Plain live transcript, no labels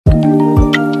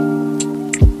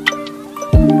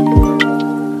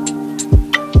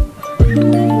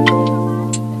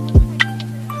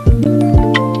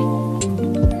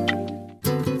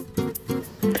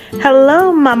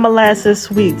Molasses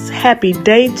Sweets, happy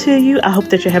day to you. I hope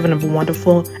that you're having a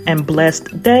wonderful and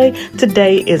blessed day.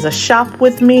 Today is a shop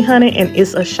with me, honey, and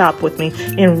it's a shop with me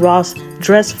in Ross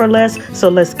Dress for Less. So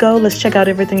let's go. Let's check out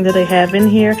everything that they have in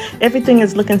here. Everything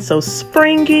is looking so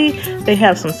springy. They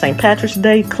have some St. Patrick's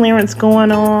Day clearance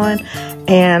going on.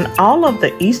 And all of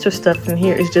the Easter stuff in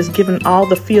here is just giving all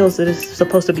the feels that it's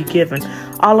supposed to be given.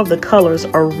 All of the colors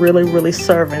are really, really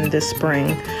serving this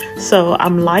spring. So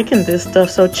I'm liking this stuff.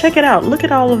 So check it out. Look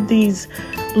at all of these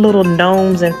little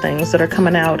gnomes and things that are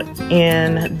coming out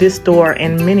in this store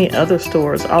and many other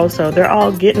stores also. They're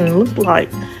all getting, look like,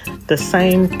 the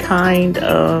same kind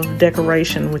of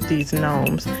decoration with these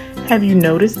gnomes. Have you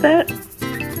noticed that?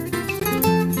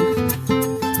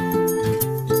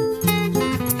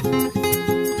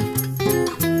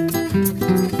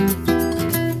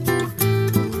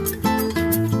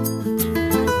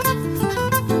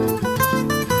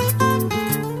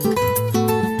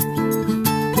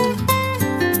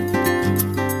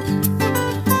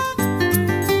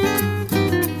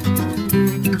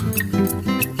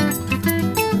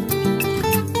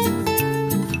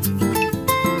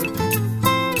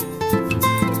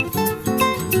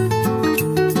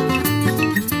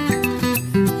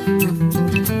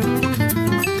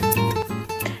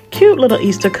 Cute little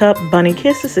Easter cup bunny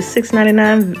kisses is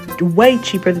 $6.99, way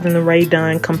cheaper than the Rae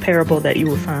Dunn comparable that you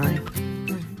will find.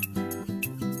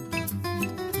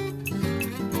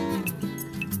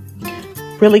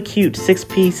 Really cute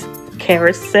 6-piece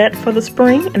carrot set for the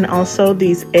spring, and also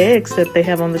these eggs that they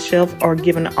have on the shelf are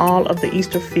giving all of the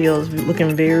Easter feels,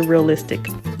 looking very realistic.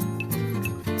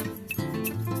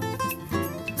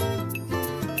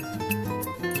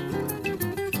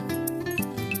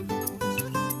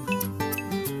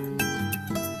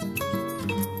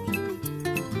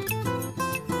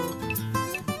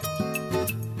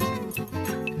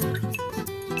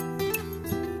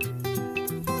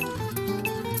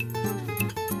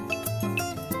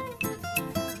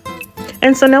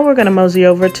 And so now we're going to mosey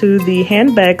over to the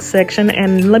handbag section,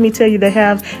 and let me tell you, they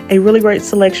have a really great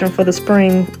selection for the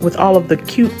spring with all of the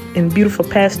cute and beautiful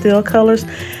pastel colors,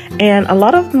 and a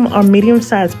lot of them are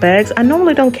medium-sized bags. I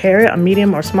normally don't carry a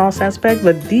medium or small size bag,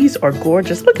 but these are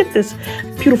gorgeous. Look at this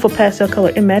beautiful pastel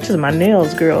color. It matches my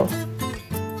nails, girl.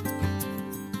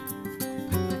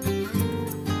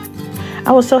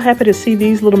 I was so happy to see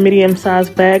these little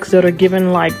medium-sized bags that are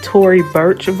giving like Tory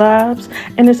Burch vibes,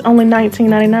 and it's only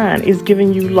 $19.99. It's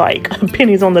giving you like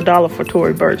pennies on the dollar for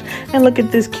Tory Burch. And look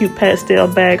at this cute pastel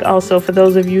bag also for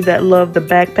those of you that love the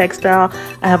backpack style.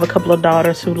 I have a couple of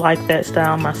daughters who like that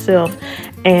style myself.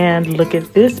 And look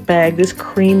at this bag, this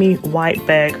creamy white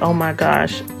bag. Oh my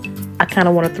gosh, I kind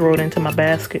of want to throw it into my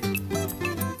basket.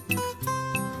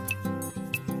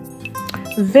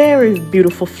 Very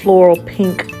beautiful floral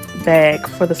pink bag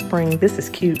for the spring. This is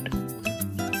cute.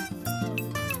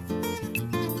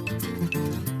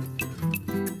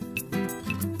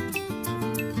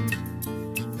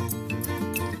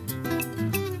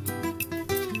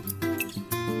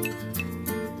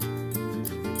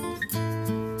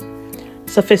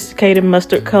 Sophisticated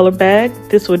mustard color bag.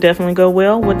 This would definitely go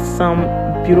well with some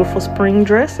beautiful spring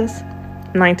dresses.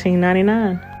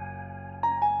 $19.99.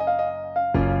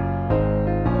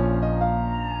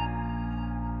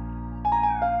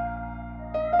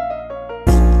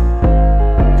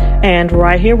 And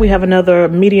right here we have another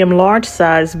medium large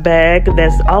size bag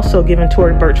that's also giving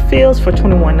Tory Burch feels for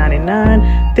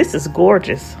 $21.99. This is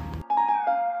gorgeous.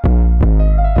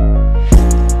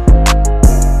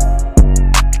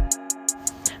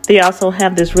 They also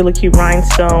have this really cute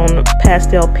rhinestone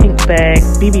pastel pink bag,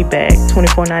 BB bag,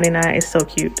 $24.99. It's so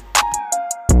cute.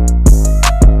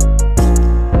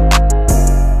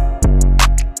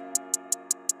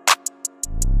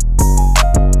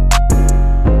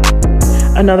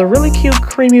 Another really cute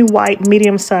creamy white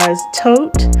medium-sized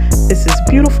tote. This is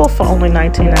beautiful for only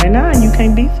 $19.99. You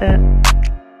can't beat that.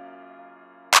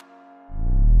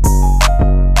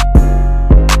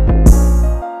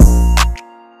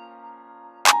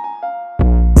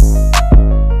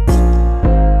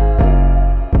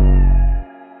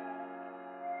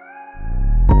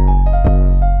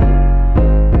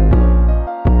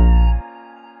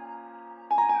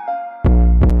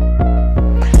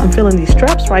 I'm feeling these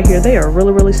straps right here. They are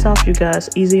really, really soft, you guys.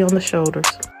 Easy on the shoulders.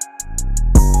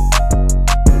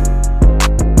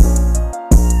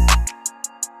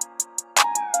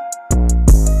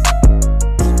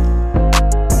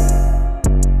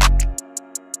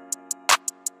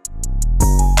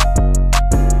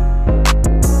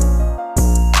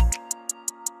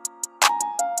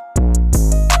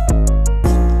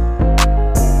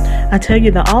 I tell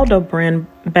you, the Aldo brand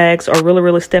bags are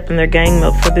really stepping their game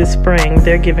up for this spring.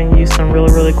 They're giving you some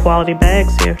really quality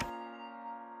bags here.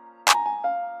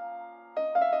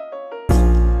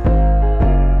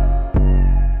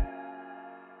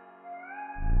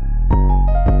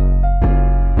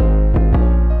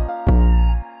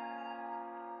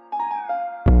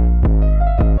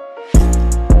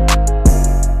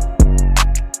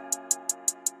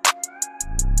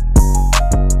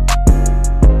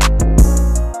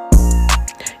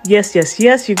 Yes,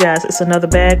 you guys. It's another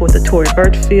bag with the Tory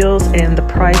Burch feels, and the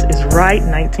price is right,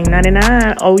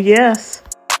 $19.99. Oh, yes.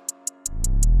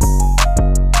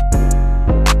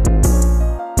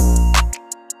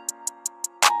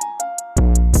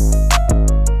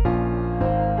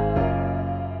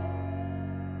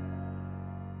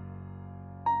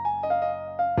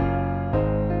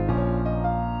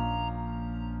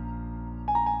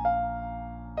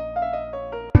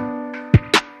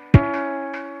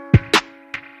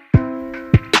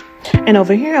 And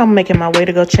over here, I'm making my way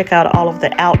to go check out all of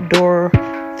the outdoor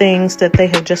things that they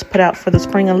have just put out for the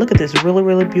spring. And look at this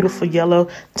really beautiful yellow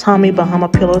Tommy Bahama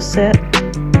pillow set.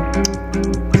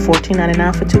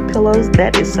 $14.99 for 2 pillows.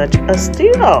 That is such a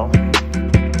steal.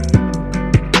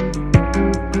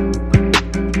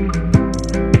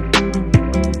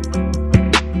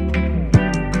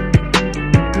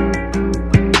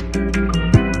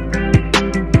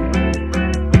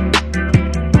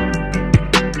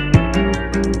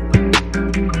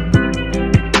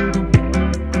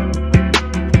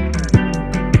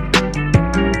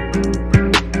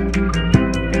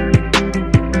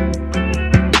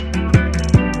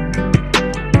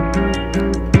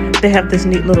 They have this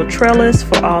neat little trellis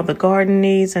for all the garden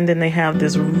needs, and then they have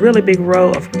this really big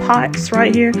row of pots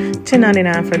right here.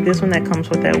 $10.99 for this one. That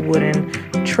comes with that wooden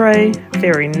tray.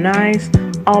 Very nice.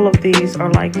 All of these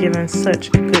are like giving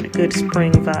such good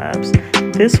spring vibes.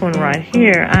 This one right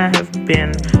here, I have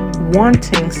been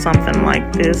wanting something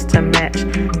like this to match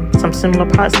some similar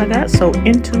pots I got. So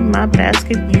into my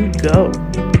basket you go.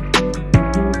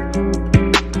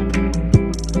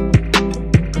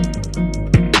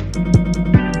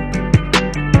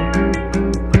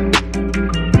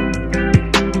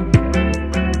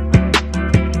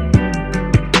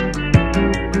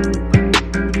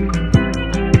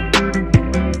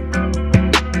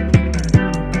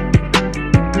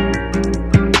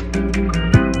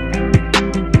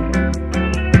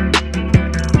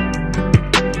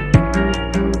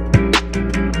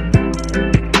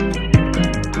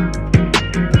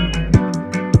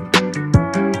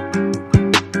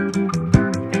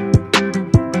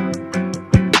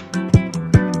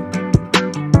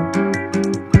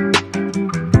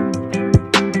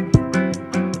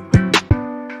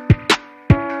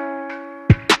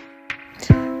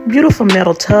 Beautiful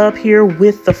metal tub here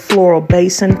with the floral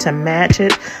basin to match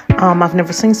it. I've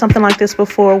never seen something like this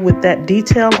before with that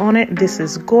detail on it. This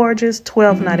is gorgeous.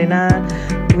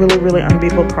 $12.99. Really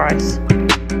unbeatable price.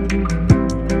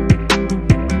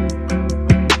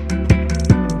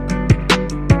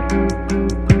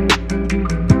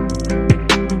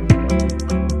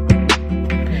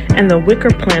 And the wicker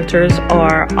planters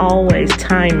are always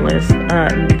timeless.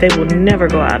 They will never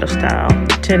go out of style.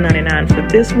 $10.99 for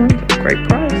this one. Great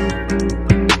price.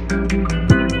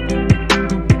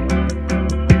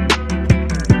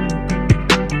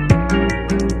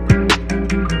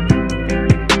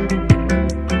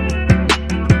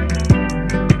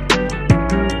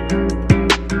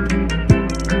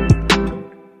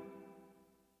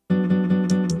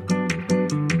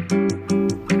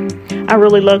 I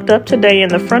really looked up today in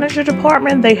the furniture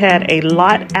department. They had a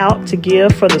lot out to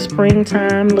give for the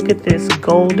springtime. Look at this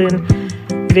golden,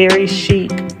 very chic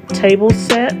table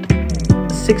set.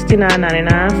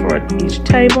 $69.99 for each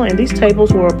table. And these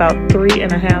tables were about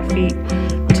 3.5 feet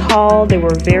tall. They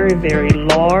were very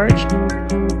large.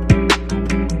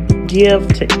 Give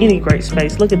to any great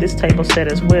space. Look at this table set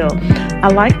as well. I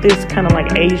like this kind of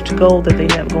like aged gold that they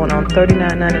have going on.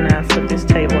 $39.99 for this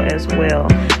table as well.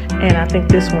 And I think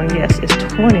this one, yes, is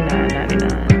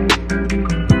 $29.99.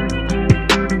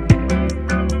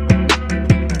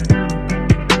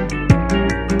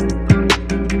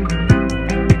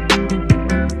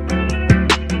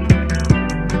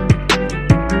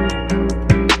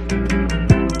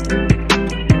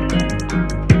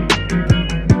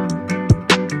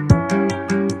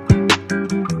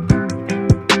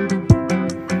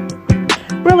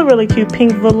 Really cute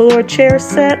pink velour chair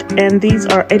set, and these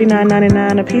are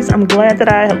 $89.99 a piece. I'm glad that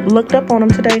I looked up on them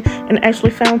today and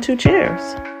actually found 2 chairs.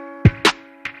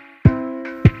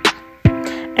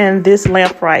 And this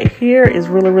lamp right here is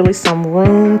really some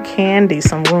room candy,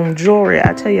 some room jewelry.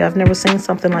 I tell you, I've never seen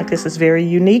something like this. It's very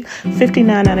unique.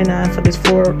 $59.99 for this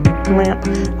 4 lamp.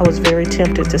 I was very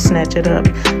tempted to snatch it up.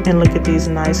 And look at these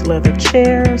nice leather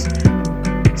chairs.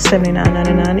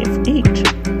 $79.99 each.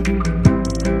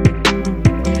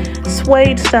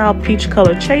 Suede style peach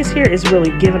color chase here is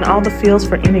really giving all the feels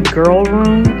for any girl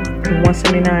room.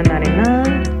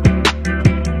 $179.99.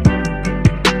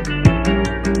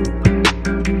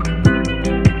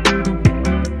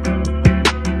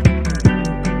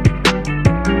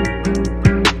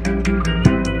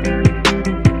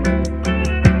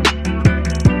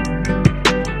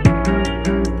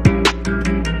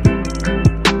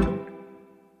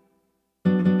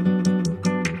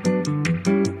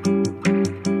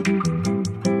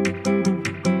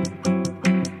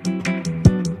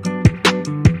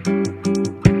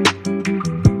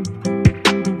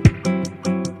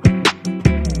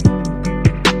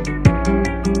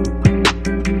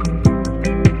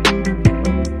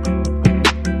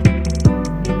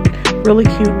 Really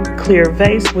cute clear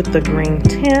vase with the green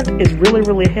tint. Is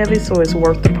really heavy, so it's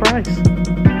worth the price.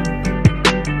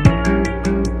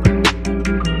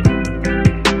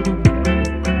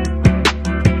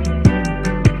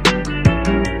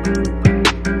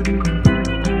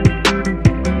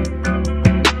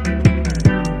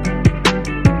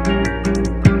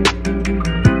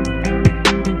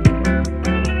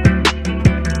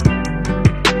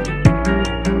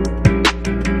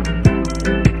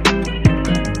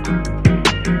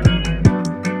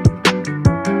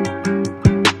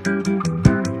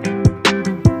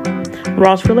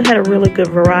 Ross really had a really good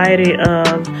variety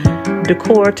of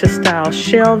decor to style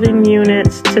shelving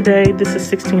units today. This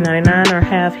is $16.99 or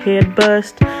half head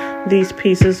bust. These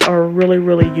pieces are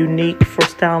really unique for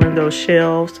styling those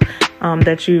shelves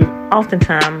that you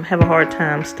oftentimes have a hard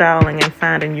time styling and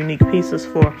finding unique pieces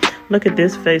for. Look at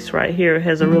this vase right here. It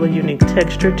has a really unique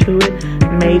texture to it,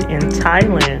 made in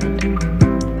Thailand.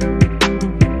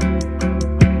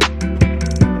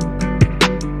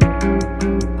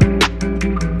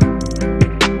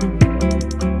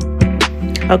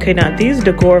 Okay, now these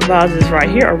decor vases right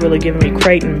here are really giving me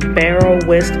Crate and Barrel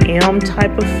West Elm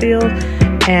type of feel,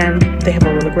 and they have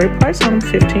a really great price on them,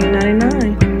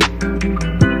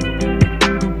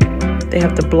 $15.99. They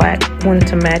have the black one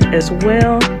to match as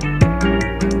well,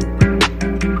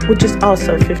 which is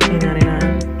also $15.99.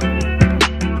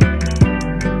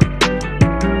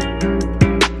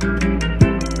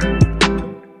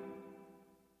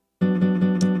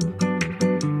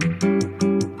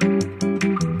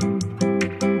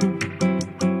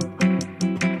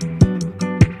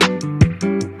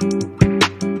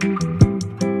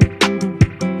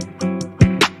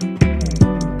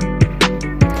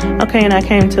 Okay, and I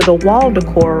came to the wall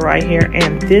decor right here,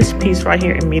 and this piece right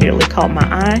here immediately caught my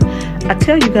eye. I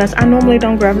tell you guys, I normally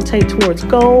don't gravitate towards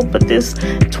gold, but this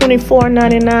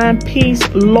 $24.99 piece,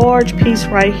 large piece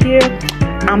right here,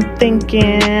 I'm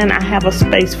thinking I have a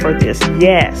space for this.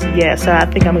 Yes, so I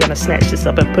think I'm gonna snatch this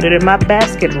up and put it in my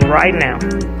basket right now.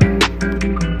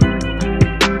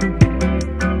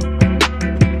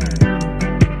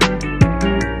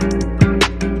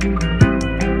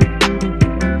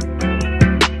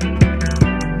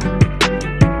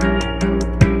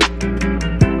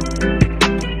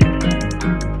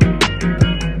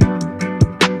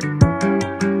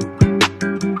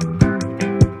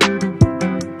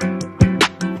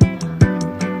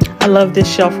 I love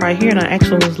this shelf right here, and I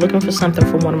actually was looking for something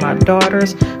for one of my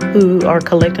daughters who are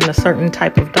collecting a certain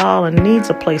type of doll and needs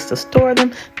a place to store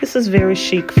them. This is very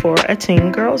chic for a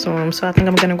teen girls room, so I think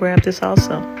I'm going to grab this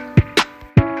also.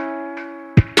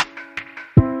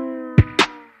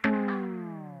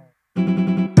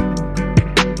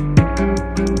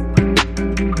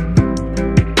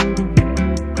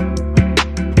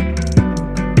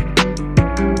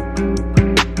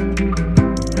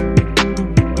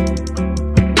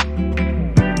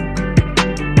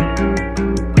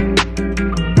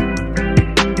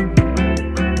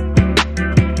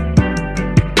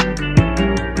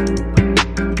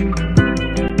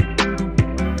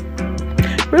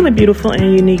 Really beautiful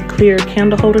and unique clear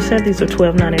candle holder set. These are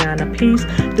 $12.99 a piece.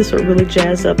 This would really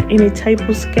jazz up any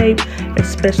tablescape,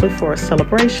 especially for a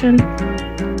celebration.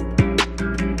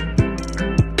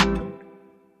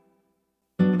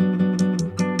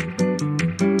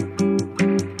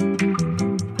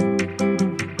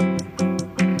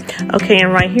 Okay,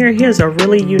 and right here, here's a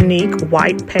really unique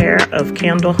white pair of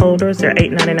candle holders. They're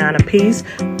 $8.99 a piece.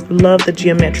 Love the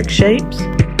geometric shapes.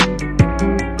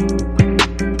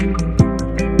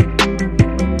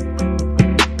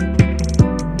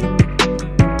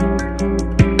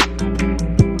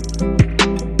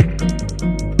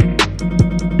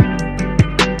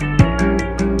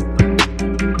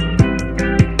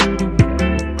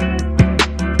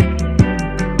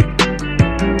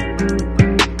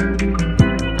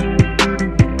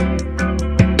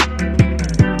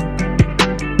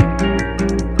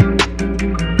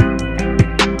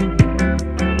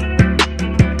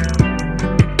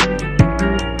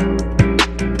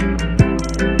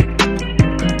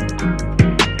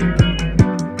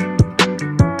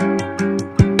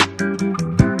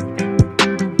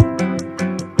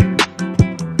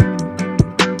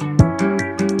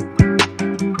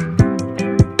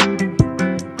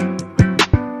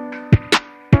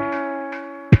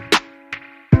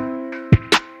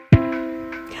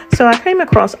 So I came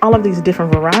across all of these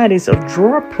different varieties of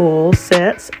drawer pull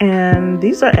sets, and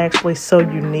these are actually so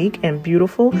unique and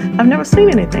beautiful. I've never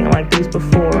seen anything like these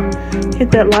before.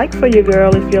 Hit that like for your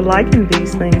girl if you're liking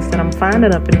these things that I'm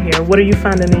finding up in here. What are you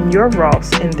finding in your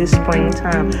Ross in this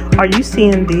springtime? Are you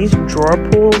seeing these drawer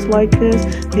pulls like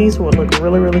this? These would look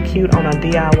really, really cute on a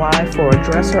DIY for a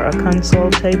dresser, a console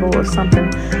table, or something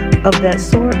of that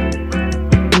sort.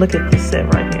 Look at this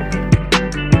set right here.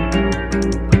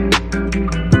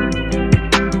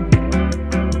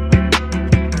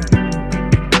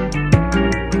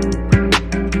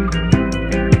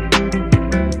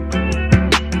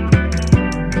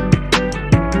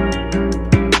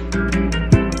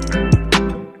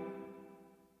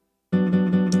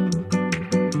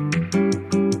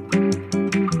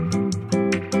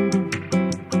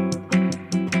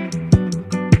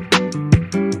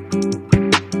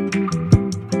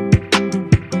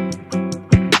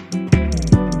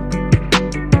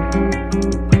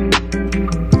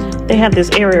 They have this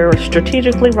area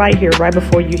strategically right here, right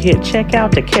before you hit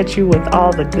checkout, to catch you with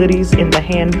all the goodies in the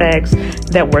handbags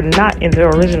that were not in the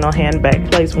original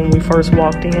handbag place when we first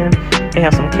walked in. They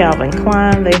have some Calvin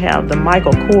Klein. They have the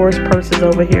Michael Kors purses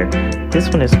over here. This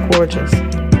one is gorgeous.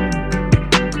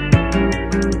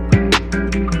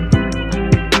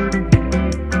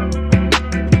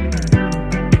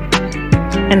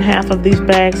 And half of these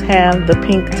bags have the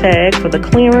pink tag for the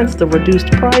clearance, the reduced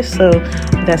price, so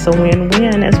that's a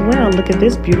win-win as well. Look at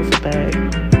this beautiful bag.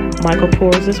 Michael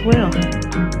Kors as well.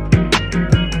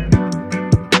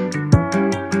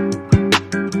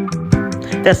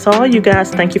 That's all, you guys.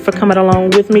 Thank you for coming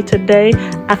along with me today.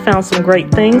 I found some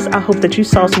great things. I hope that you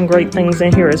saw some great things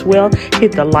in here as well.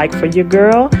 Hit the like for your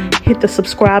girl. Hit the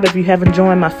subscribe if you haven't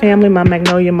joined my family, my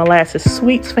Magnolia Molasses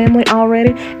Sweets family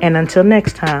already. And until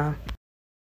next time.